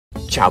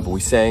Ciao boy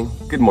saying.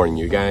 Good morning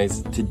you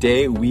guys.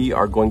 Today we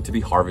are going to be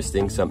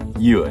harvesting some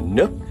Dừa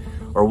Nước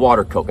or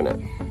water coconut.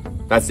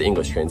 That's the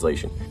English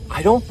translation.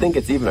 I don't think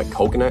it's even a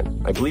coconut.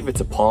 I believe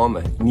it's a palm,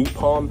 a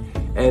NIPA,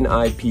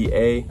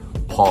 N-I-P-A,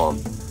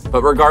 palm.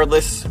 But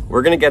regardless,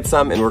 we're gonna get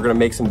some and we're gonna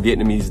make some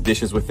Vietnamese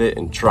dishes with it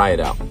and try it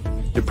out.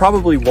 You're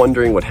probably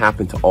wondering what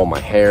happened to all my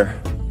hair.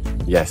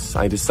 Yes,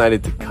 I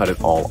decided to cut it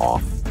all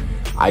off.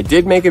 I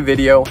did make a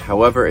video,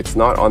 however, it's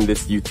not on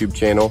this YouTube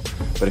channel,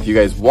 but if you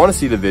guys want to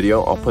see the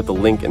video, I'll put the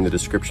link in the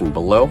description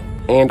below,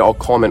 and I'll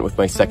comment with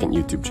my second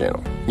YouTube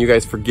channel. You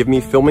guys forgive me,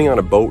 filming on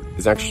a boat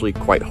is actually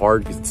quite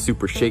hard because it's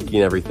super shaky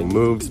and everything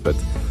moves, but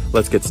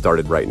let's get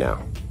started right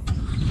now.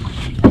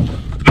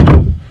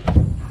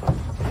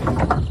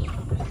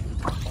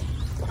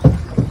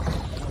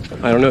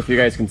 I don't know if you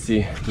guys can see,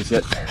 you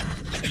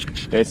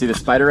guys see the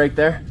spider right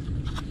there?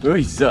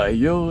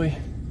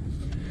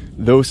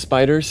 Those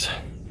spiders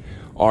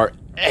are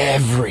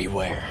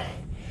everywhere.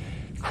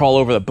 Crawl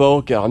over the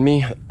boat, get on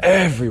me,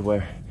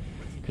 everywhere.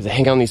 Because they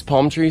hang out on these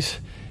palm trees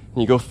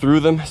and you go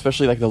through them,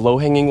 especially like the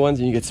low-hanging ones,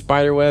 and you get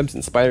spider webs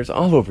and spiders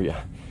all over you.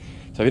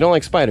 So if you don't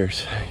like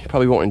spiders, you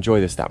probably won't enjoy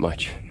this that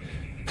much.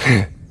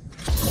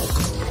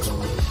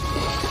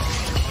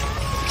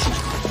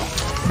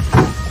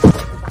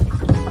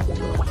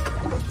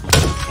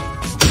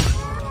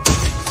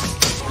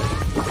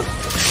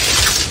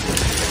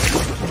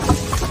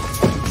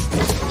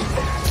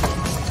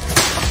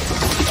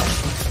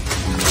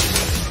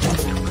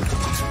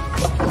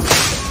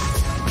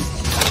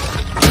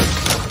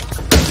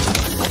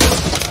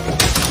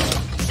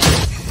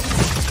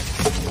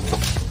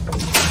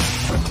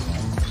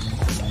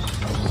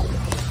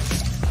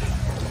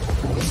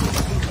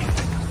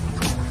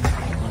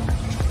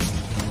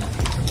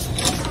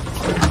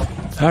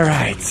 All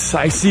right,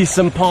 I see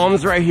some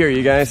palms right here,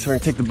 you guys. So we're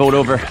gonna take the boat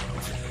over.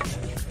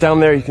 Down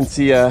there you can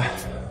see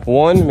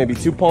one, maybe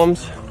two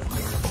palms.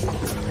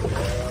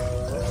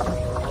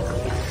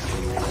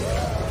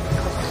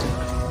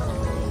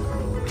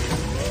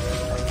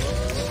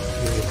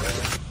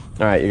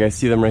 All right, you guys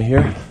see them right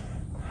here?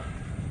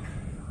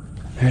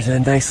 There's a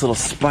nice little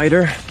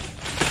spider.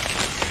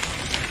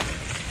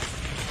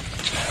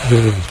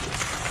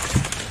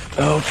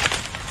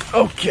 Oh,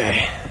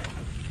 okay.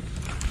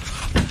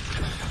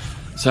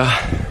 So, all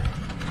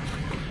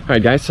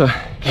right guys, so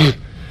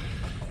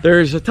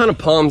there's a ton of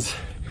palms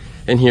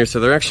in here, so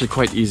they're actually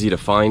quite easy to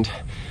find.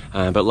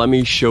 But let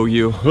me show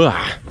you.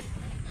 I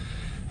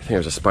think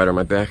there's a spider on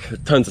my back.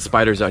 There's tons of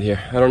spiders out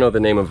here. I don't know the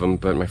name of them,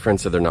 but my friend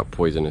said they're not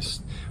poisonous,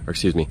 or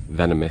excuse me,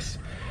 venomous.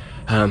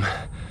 Yeah,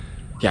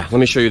 let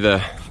me show you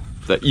the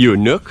Dừa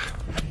Nước.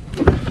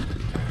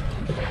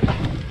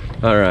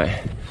 All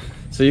right,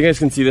 so you guys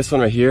can see this one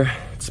right here.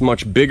 It's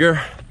much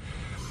bigger.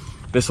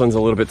 This one's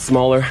a little bit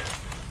smaller.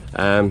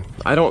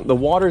 The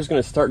water's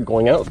gonna start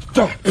going out.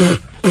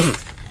 The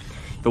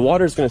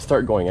water's gonna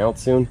start going out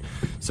soon,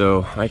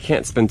 so I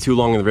can't spend too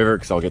long in the river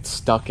because I'll get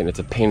stuck and it's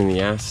a pain in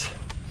the ass.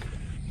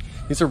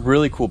 These are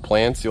really cool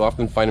plants. You'll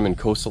often find them in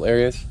coastal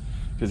areas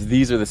because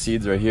these are the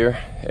seeds right here,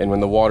 and when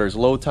the water's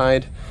low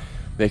tide,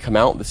 they come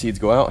out, the seeds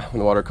go out. When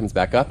the water comes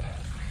back up,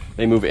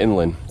 they move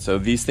inland. So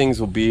these things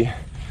will be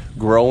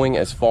growing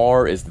as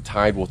far as the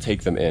tide will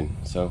take them in.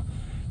 So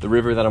the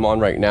river that I'm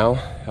on right now,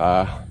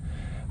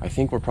 I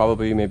think we're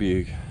probably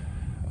maybe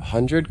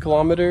 100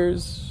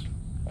 kilometers.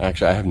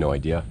 Actually, I have no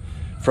idea,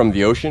 from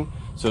the ocean.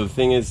 So the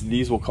thing is,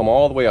 these will come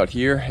all the way out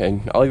here,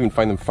 and I'll even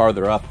find them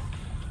farther up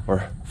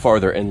or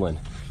farther inland.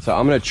 So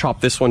I'm gonna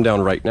chop this one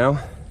down right now.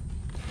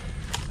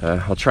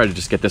 I'll try to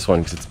just get this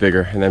one because it's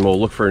bigger, and then we'll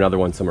look for another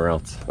one somewhere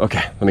else.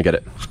 Okay, let me get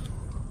it.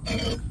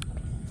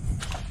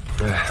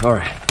 All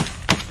right.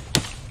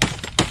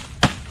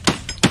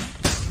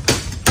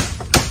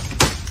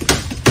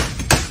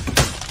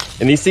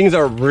 And these things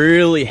are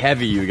really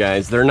heavy, you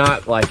guys. They're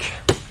not like,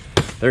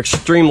 they're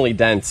extremely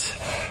dense.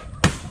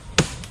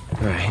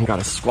 All right, I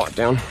gotta squat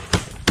down.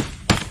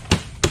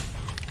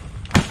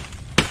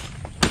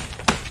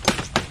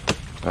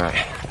 All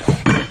right.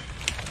 I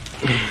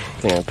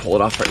think I'll pull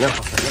it off right now.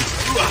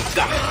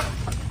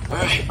 All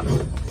right.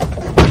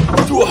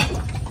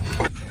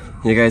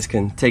 You guys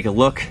can take a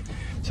look.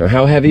 So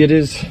how heavy it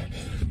is,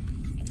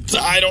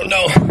 I don't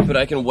know, but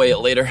I can weigh it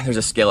later. There's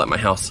a scale at my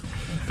house.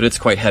 But it's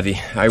quite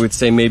heavy. I would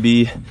say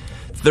maybe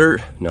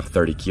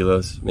 30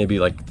 kilos, maybe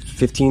like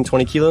 15,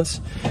 20 kilos.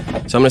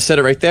 So I'm gonna set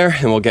it right there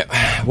and we'll get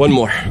one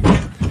more.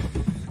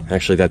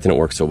 Actually, that didn't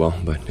work so well,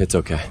 but it's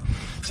okay.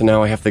 So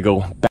now I have to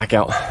go back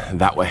out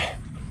that way.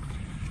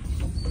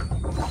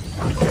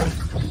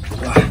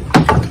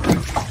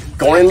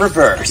 Going in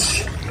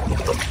reverse.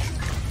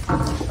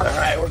 All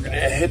right, we're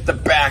gonna hit the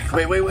back.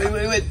 Wait.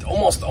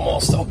 Almost,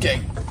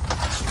 okay.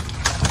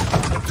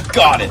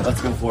 Got it,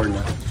 let's go forward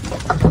now.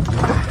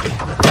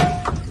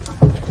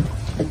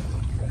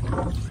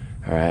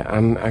 All right,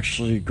 I'm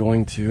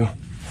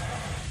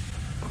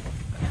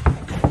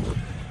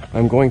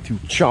going to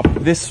chop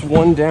this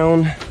one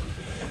down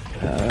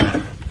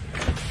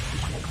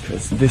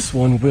because this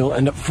one will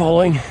end up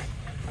falling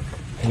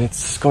and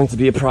it's going to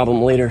be a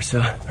problem later. So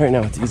right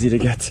now it's easy to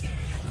get.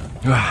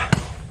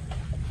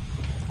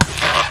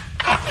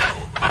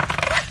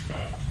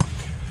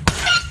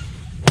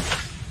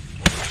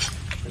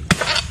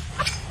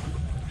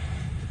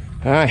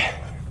 All right,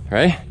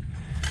 ready?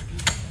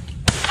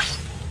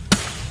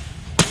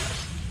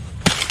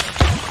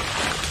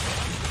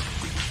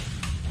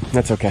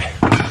 That's okay.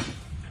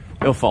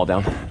 It'll fall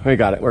down. We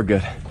got it, we're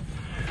good.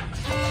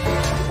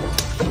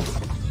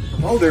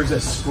 Oh, there's a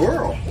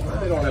squirrel.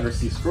 I don't ever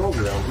see squirrels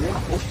around here.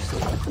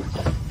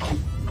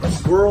 A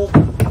squirrel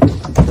in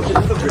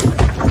the river.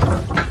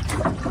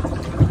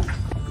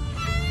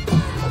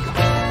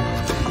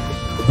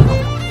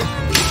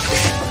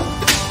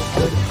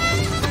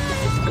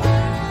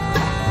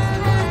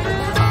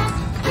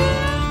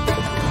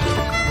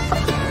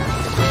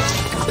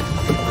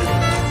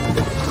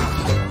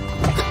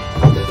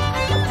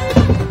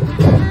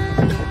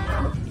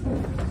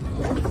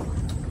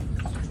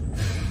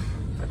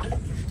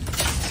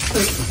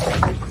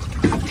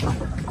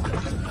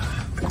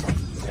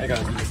 I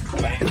gotta do this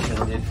back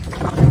ended.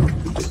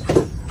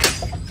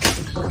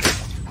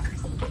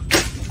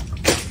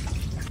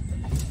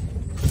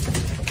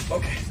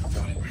 Okay,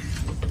 got it.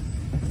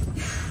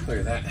 Look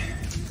at that.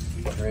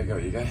 There you go,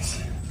 you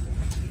guys.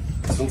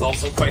 This one's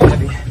also quite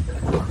heavy.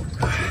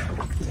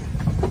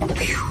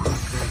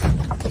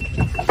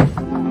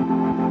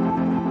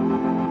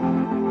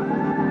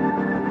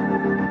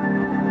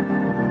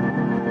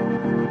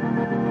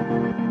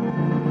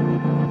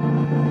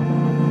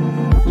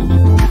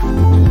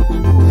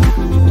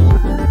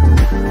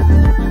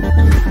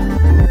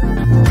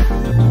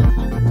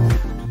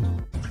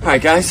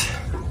 Alright guys,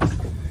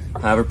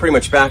 we're pretty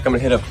much back. I'm gonna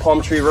hit a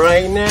palm tree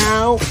right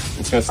now.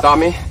 It's gonna stop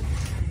me.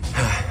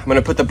 I'm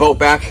gonna put the boat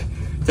back,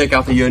 take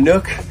out the Dừa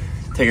Nước,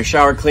 take a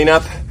shower, clean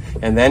up,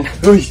 and then,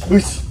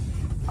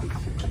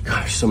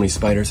 gosh, so many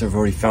spiders. I've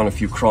already found a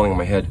few crawling on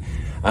my head.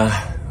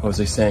 What was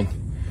I saying?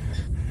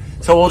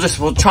 So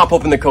we'll chop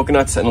open the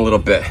coconuts in a little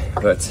bit,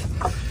 but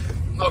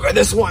look at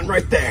this one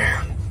right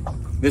there.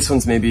 This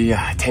one's maybe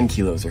 10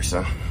 kilos or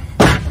so.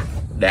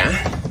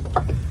 That,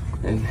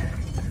 and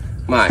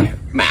my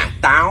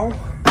táo.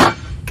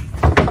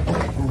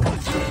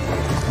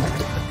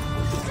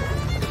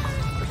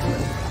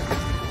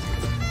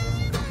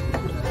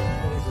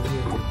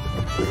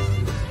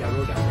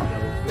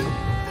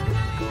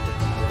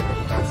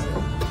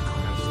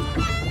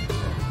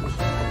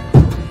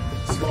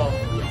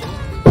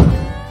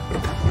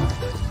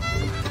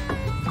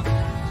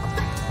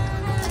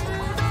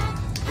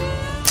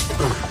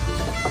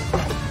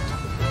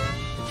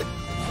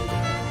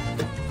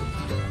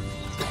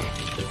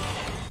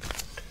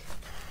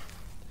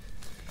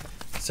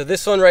 So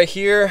this one right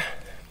here,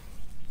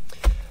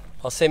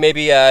 I'll say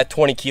maybe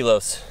 20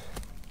 kilos.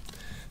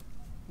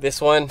 This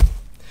one,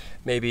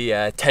 maybe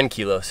 10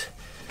 kilos.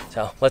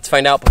 So let's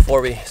find out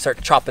before we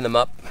start chopping them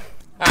up.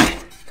 All right,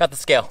 got the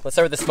scale. Let's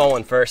start with the small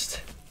one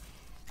first.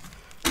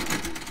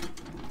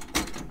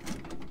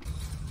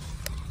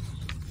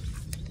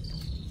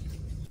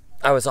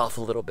 I was off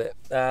a little bit.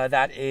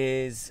 That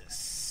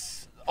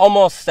is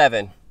almost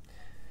 7,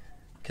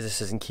 because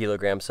this is in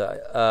kilograms.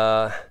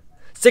 So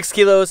 6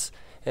 kilos.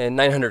 And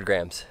 900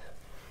 grams.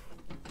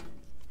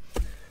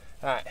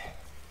 All right,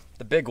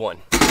 the big one.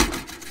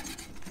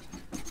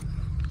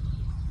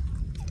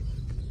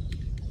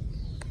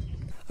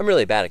 I'm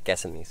really bad at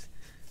guessing these.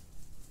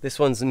 This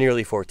one's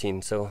nearly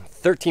 14, so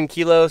 13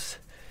 kilos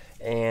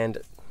and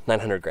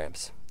 900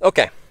 grams.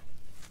 Okay,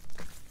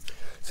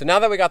 so now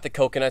that we got the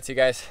coconuts, you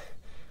guys,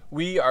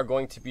 we are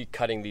going to be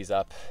cutting these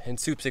up, and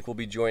Soupsic will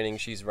be joining.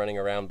 She's running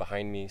around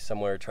behind me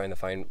somewhere trying to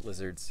find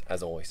lizards,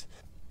 as always.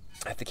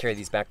 I have to carry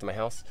these back to my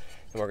house,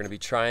 and we're going to be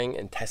trying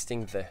and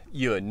testing the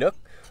Dừa Nước,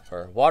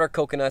 or water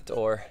coconut,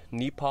 or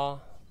NIPA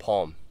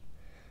palm.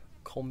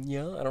 I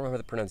don't remember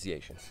the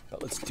pronunciation,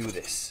 but let's do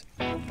this.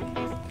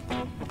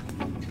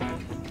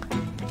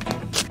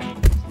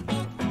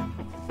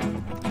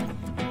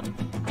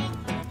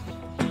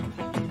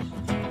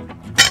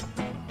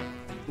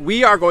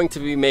 We are going to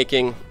be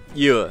making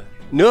Dừa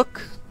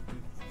Nước.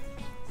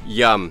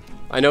 Yum.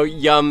 I know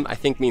yum, I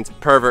think, means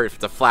pervert if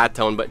it's a flat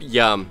tone, but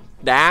yum.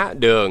 Đá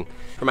đường.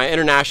 For my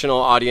international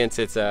audience,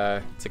 it's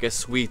like a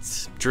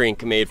sweet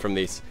drink made from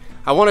these.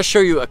 I want to show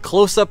you a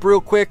close-up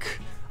real quick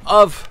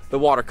of the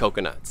water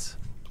coconuts.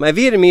 My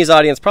Vietnamese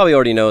audience probably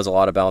already knows a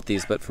lot about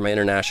these, but for my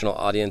international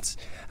audience,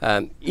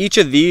 each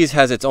of these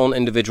has its own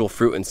individual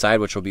fruit inside,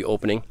 which we'll be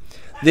opening.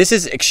 This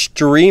is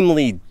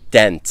extremely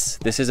dense.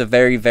 This is a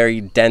very, very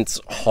dense,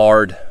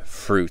 hard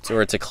fruit,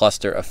 or it's a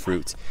cluster of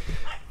fruit.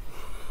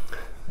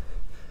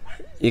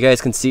 You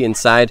guys can see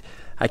inside.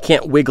 I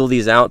can't wiggle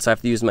these out, so I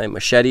have to use my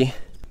machete.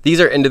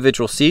 These are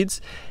individual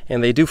seeds,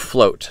 and they do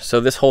float. So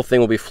this whole thing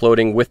will be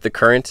floating with the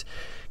current,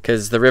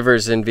 because the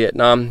rivers in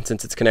Vietnam,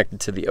 since it's connected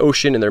to the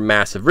ocean and they're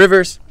massive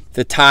rivers,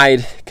 the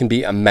tide can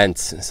be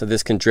immense. So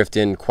this can drift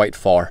in quite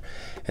far.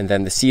 And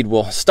then the seed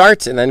will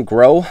start and then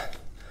grow a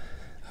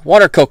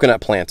water coconut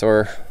plant,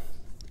 or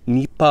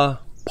NIPA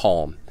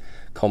palm.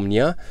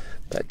 Komnya.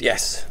 But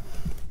yes,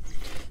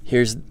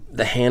 here's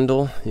the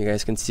handle. You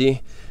guys can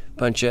see a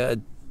bunch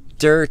of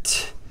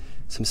dirt,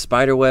 some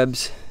spider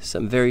webs,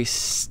 some very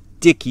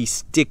sticky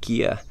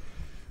sap.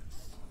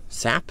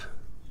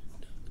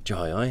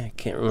 I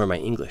can't remember my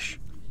English.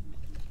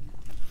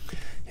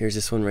 Here's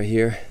this one right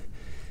here.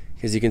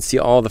 As you can see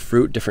all the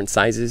fruit, different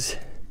sizes.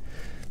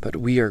 But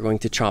we are going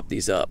to chop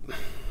these up. I'm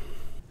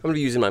gonna be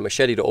using my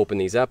machete to open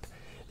these up.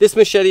 This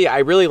machete, I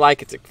really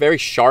like. It's very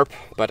sharp,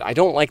 but I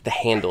don't like the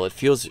handle. It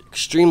feels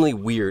extremely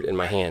weird in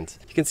my hands.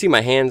 You can see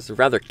my hands are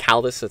rather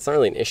callous, so it's not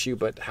really an issue,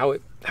 but how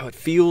it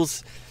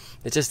feels,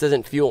 it just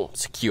doesn't feel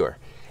secure.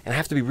 And I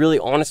have to be really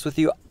honest with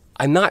you,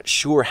 I'm not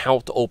sure how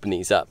to open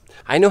these up.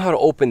 I know how to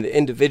open the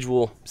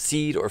individual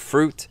seed or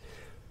fruit,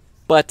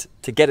 but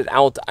to get it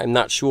out, I'm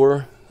not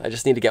sure. I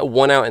just need to get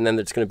one out and then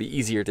it's gonna be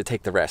easier to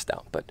take the rest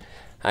out. But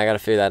I gotta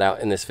figure that out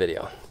in this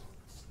video.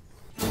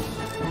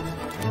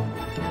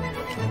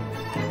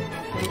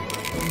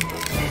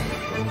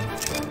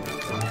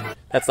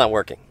 That's not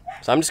working.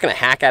 So I'm just gonna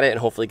hack at it and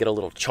hopefully get a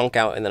little chunk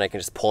out and then I can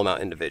just pull them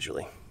out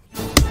individually.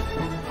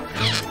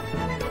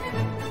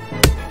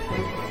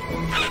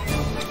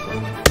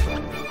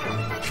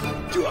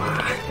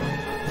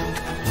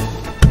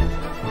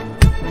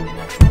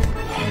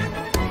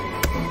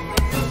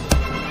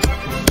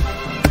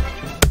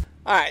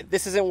 All right,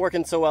 this isn't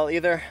working so well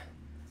either.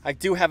 I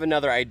do have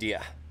another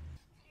idea.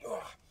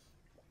 All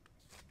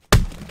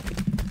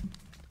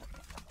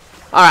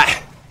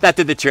right, that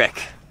did the trick.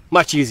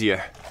 Much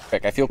easier.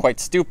 I feel quite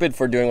stupid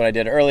for doing what I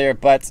did earlier,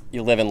 but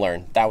you live and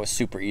learn. That was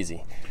super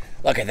easy.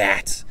 Look at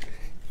that.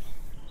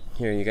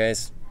 Here, you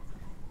guys.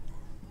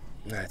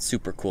 That's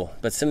super cool.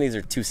 But some of these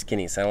are too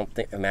skinny, so I don't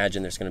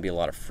imagine there's gonna be a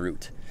lot of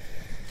fruit.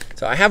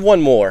 So I have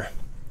one more.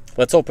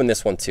 Let's open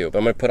this one too, but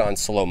I'm gonna put it on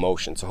slow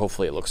motion, so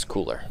hopefully it looks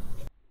cooler.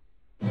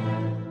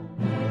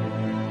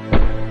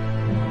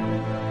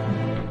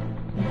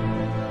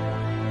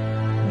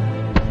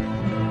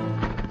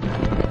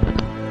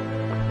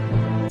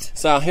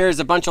 So here's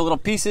a bunch of little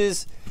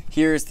pieces.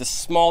 Here's the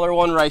smaller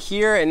one right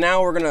here. And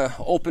now we're gonna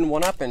open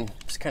one up and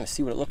just kind of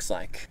see what it looks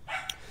like.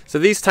 So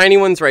these tiny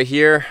ones right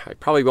here, I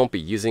probably won't be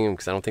using them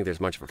because I don't think there's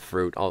much of a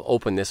fruit. I'll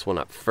open this one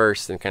up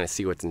first and kind of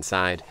see what's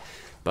inside.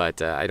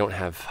 But I don't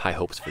have high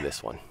hopes for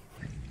this one.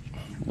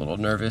 A little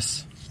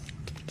nervous.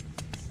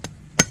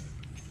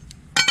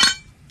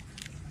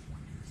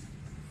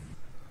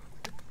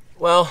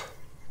 Well,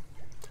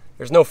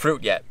 there's no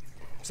fruit yet.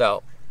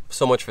 So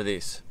much for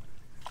these.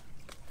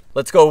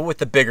 Let's go with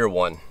the bigger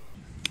one.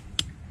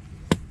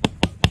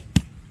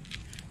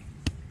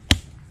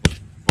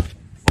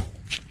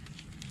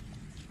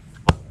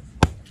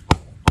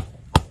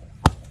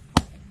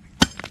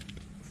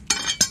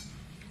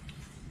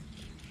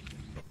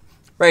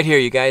 Right here,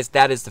 you guys,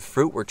 that is the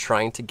fruit we're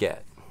trying to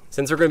get.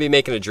 Since we're gonna be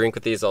making a drink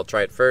with these, I'll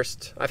try it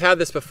first. I've had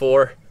this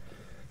before.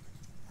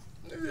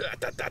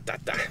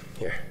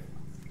 Here.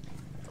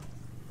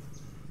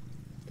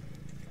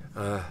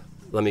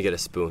 Let me get a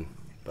spoon.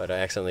 But I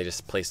accidentally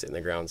just placed it in the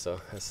ground, so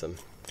it has some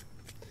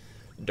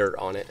dirt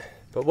on it.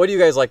 But what do you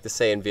guys like to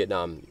say in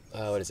Vietnam?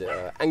 What is it?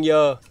 Ăn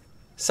dơ,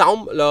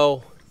 sống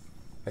lâu,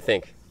 I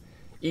think.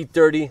 Eat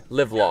dirty,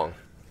 live long.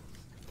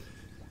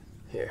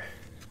 Here.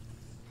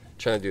 I'm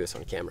trying to do this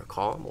on camera.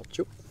 Calm, một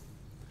chút.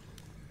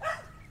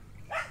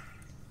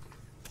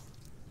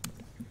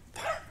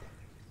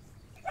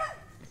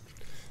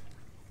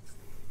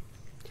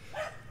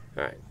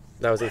 All right,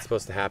 that wasn't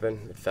supposed to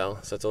happen. It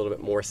fell, so it's a little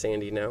bit more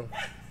sandy now.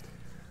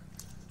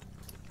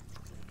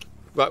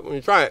 But when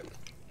you try it,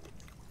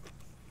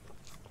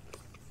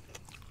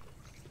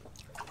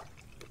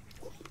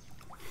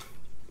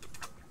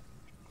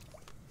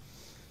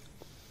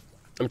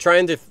 I'm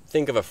trying to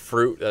think of a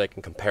fruit that I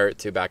can compare it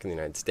to back in the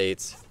United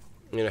States.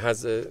 You know, it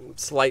has a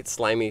slight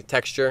slimy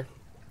texture.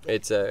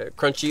 It's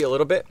crunchy a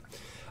little bit,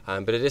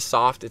 but it is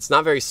soft. It's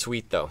not very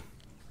sweet though.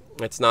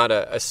 It's not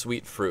a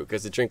sweet fruit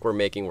because the drink we're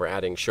making, we're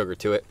adding sugar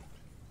to it.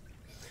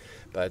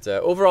 But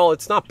overall,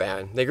 it's not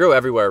bad. They grow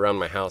everywhere around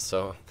my house,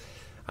 so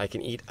I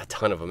can eat a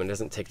ton of them. It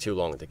doesn't take too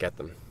long to get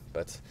them.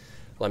 But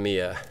let me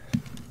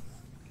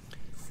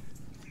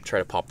try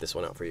to pop this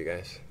one out for you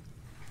guys.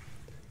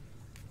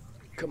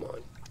 Come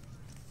on.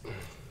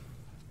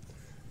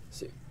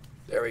 See,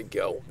 there we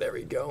go. There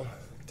we go.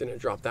 Didn't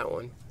drop that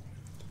one.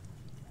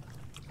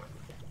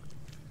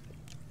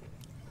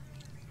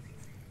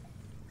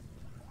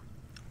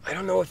 I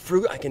don't know what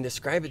fruit I can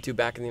describe it to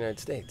back in the United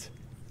States.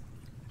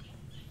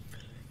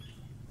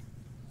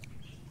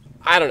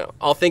 I don't know.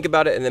 I'll think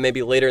about it, and then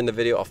maybe later in the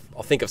video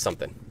I'll think of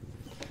something.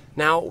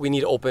 Now we need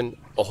to open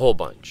a whole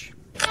bunch.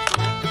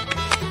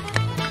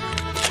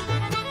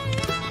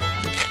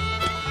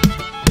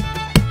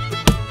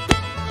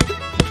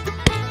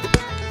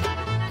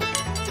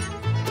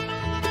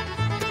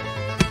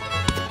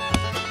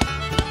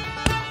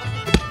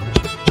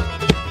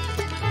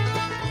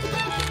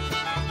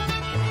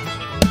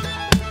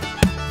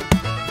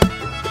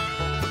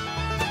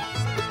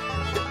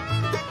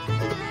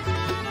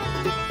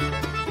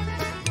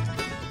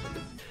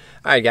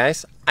 All right,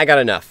 guys, I got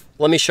enough.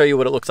 Let me show you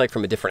what it looks like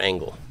from a different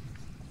angle.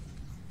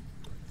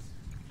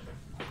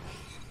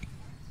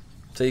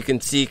 So you can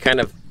see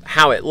kind of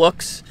how it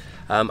looks.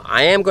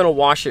 I am going to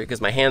wash it because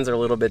my hands are a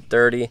little bit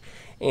dirty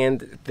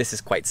and this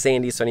is quite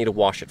sandy, so I need to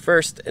wash it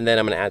first, and then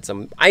I'm going to add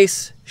some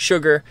ice,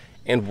 sugar,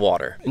 and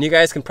water. And you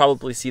guys can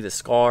probably see the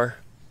scar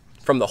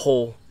from the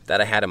hole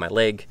that I had in my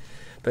leg,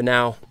 but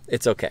now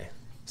it's okay.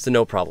 So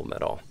no problem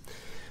at all.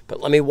 But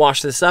let me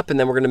wash this up and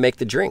then we're gonna make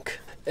the drink.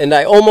 And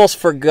I almost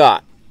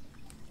forgot.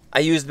 I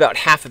used about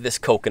half of this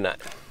coconut.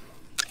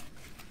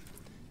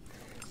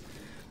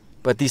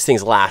 But these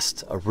things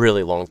last a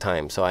really long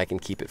time, so I can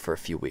keep it for a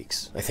few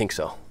weeks. I think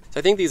so. So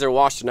I think these are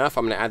washed enough.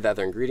 I'm gonna add the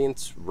other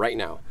ingredients right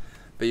now.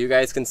 But you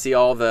guys can see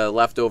all the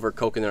leftover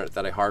coconut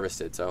that I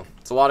harvested. So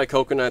it's a lot of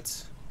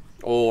coconuts,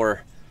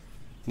 or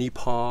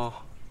NIPA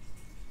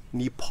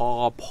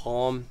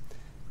palm.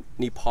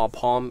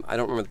 I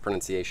don't remember the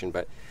pronunciation,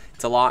 but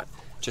it's a lot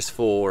just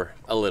for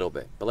a little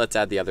bit. But let's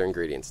add the other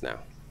ingredients now.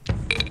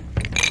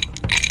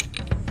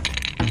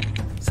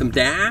 Some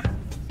da,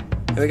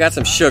 and we got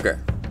some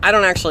sugar. I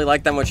don't actually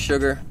like that much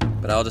sugar,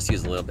 but I'll just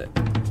use a little bit.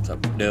 So,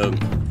 no.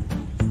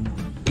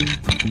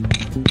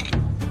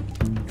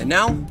 And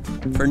now,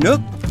 for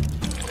Nook.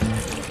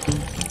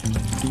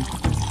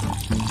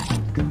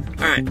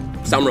 All right,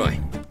 Samurai.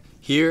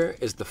 Here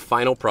is the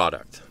final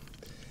product.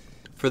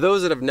 For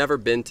those that have never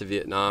been to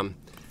Vietnam,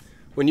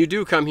 when you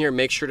do come here,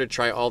 make sure to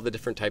try all the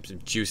different types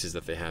of juices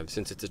that they have,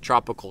 since it's a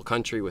tropical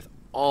country with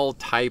all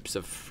types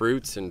of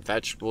fruits and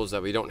vegetables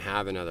that we don't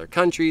have in other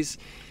countries.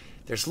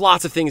 There's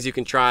lots of things you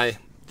can try.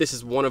 This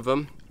is one of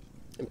them.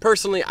 And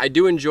personally, I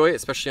do enjoy it,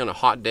 especially on a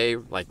hot day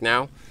like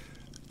now.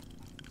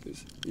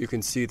 You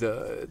can see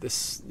the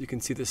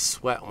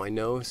sweat on my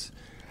nose.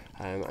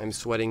 I'm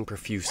sweating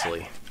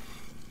profusely.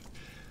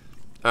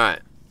 All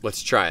right,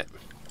 let's try it.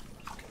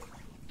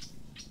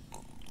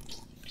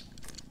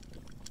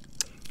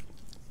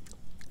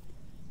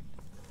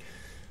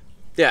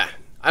 Yeah,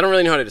 I don't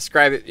really know how to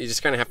describe it. You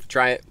just kind of have to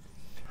try it.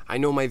 I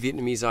know my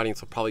Vietnamese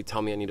audience will probably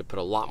tell me I need to put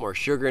a lot more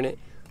sugar in it,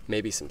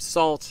 maybe some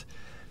salt.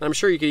 And I'm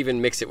sure you could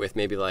even mix it with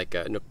maybe like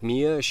a Nuoc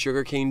Mia,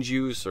 sugarcane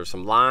juice, or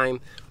some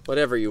lime,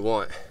 whatever you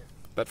want.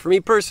 But for me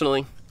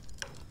personally,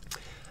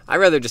 I'd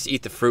rather just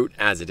eat the fruit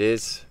as it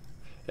is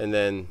and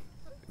then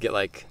get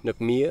like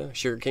Nuoc Mia,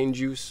 sugarcane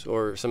juice,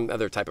 or some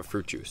other type of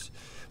fruit juice.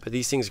 But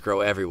these things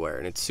grow everywhere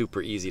and it's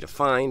super easy to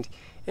find.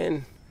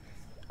 And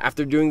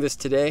after doing this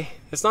today,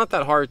 it's not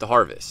that hard to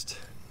harvest.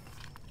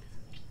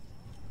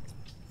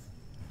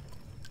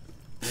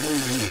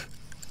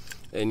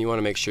 And you want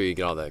to make sure you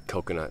get all the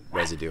coconut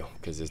residue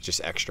because it's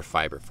just extra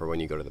fiber for when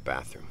you go to the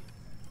bathroom.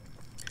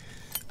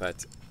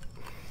 But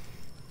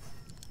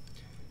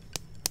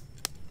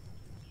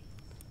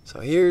so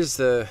here's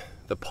the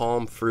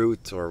palm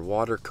fruit or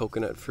water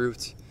coconut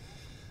fruit.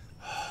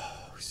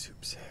 Oh,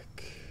 soup sick.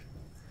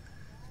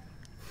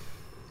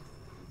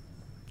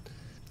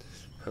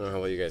 I don't know how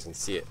well you guys can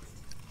see it.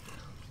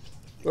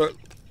 But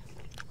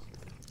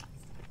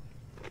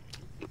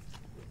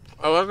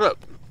I like it.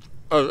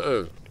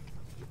 Oh,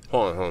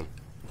 hold on.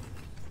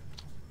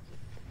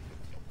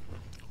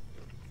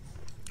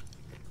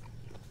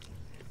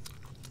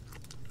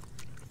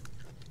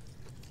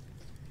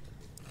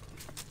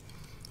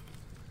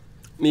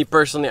 Me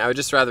personally, I would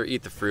just rather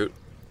eat the fruit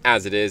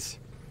as it is.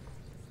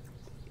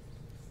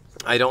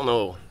 I don't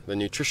know the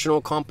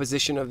nutritional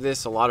composition of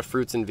this. A lot of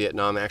fruits in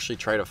Vietnam, I actually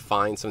try to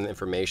find some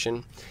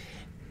information,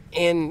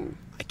 and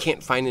I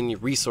can't find any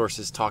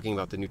resources talking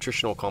about the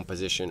nutritional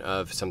composition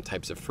of some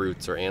types of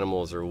fruits or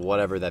animals or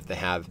whatever that they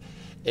have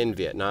in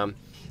Vietnam.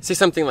 Say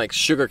something like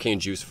sugarcane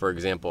juice, for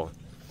example.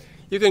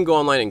 You can go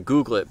online and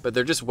Google it, but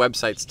they're just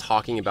websites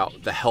talking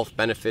about the health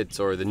benefits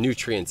or the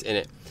nutrients in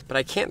it. But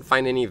I can't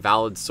find any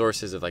valid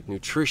sources of like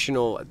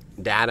nutritional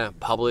data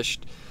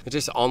published. It's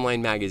just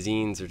online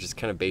magazines or just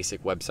kind of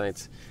basic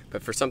websites.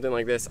 But for something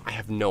like this, I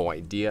have no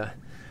idea.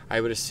 I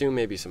would assume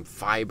maybe some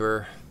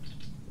fiber,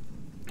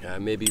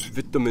 maybe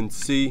vitamin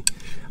C.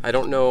 I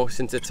don't know,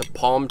 since it's a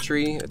palm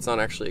tree, it's not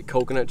actually a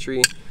coconut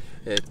tree.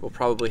 It will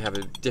probably have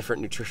a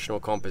different nutritional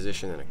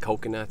composition than a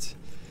coconut.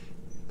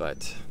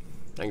 But,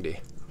 angry.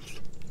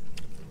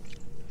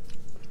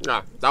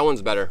 Nah, that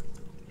one's better.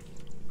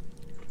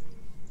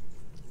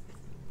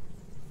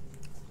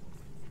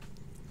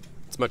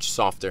 It's much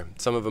softer.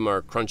 Some of them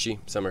are crunchy,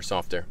 some are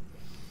softer.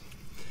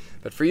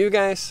 But for you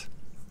guys,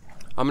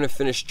 I'm gonna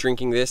finish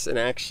drinking this, and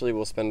actually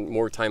we'll spend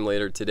more time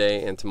later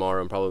today and tomorrow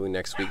and probably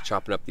next week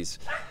chopping up these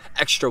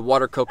extra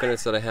water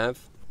coconuts that I have.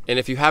 And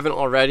if you haven't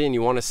already and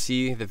you wanna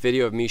see the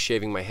video of me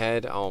shaving my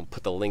head, I'll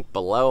put the link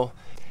below.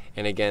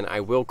 And again, I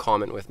will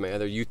comment with my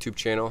other YouTube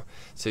channel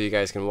so you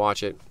guys can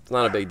watch it. It's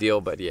not a big deal,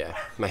 but yeah,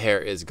 my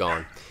hair is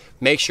gone.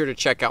 Make sure to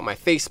check out my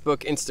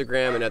Facebook,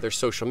 Instagram, and other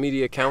social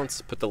media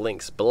accounts. Put the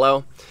links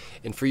below.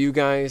 And for you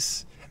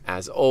guys,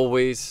 as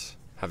always,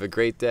 have a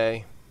great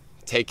day.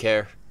 Take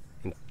care,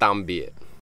 and tạm biệt.